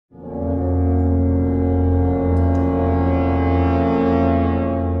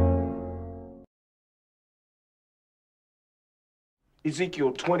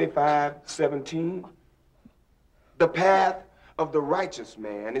Ezekiel 25:17. The path of the righteous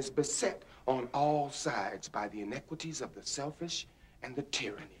man is beset on all sides by the iniquities of the selfish and the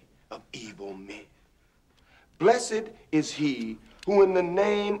tyranny of evil men. Blessed is he who in the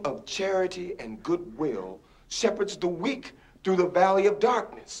name of charity and goodwill shepherds the weak through the valley of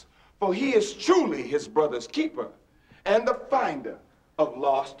darkness, for he is truly his brother's keeper and the finder of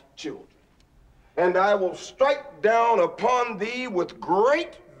lost children. And I will strike down upon thee with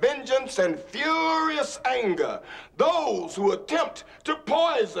great vengeance and furious anger those who attempt to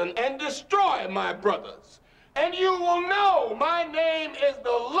poison and destroy my brothers. And you will know my name is the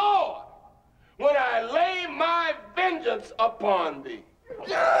Lord when I lay my vengeance upon thee.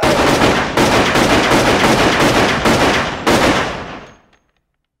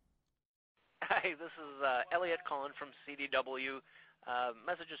 Hi, this is Elliot calling from CDW.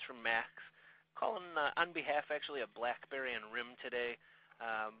 Messages from Max. Calling on behalf, actually, of Blackberry and Rim today.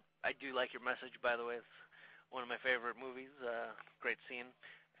 I do like your message, by the way. It's one of my favorite movies. Great scene.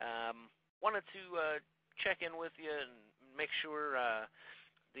 Wanted to check in with you and make sure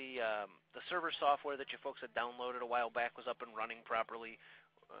the server software that you folks had downloaded a while back was up and running properly.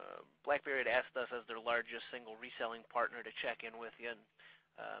 Blackberry had asked us as their largest single reselling partner to check in with you. And,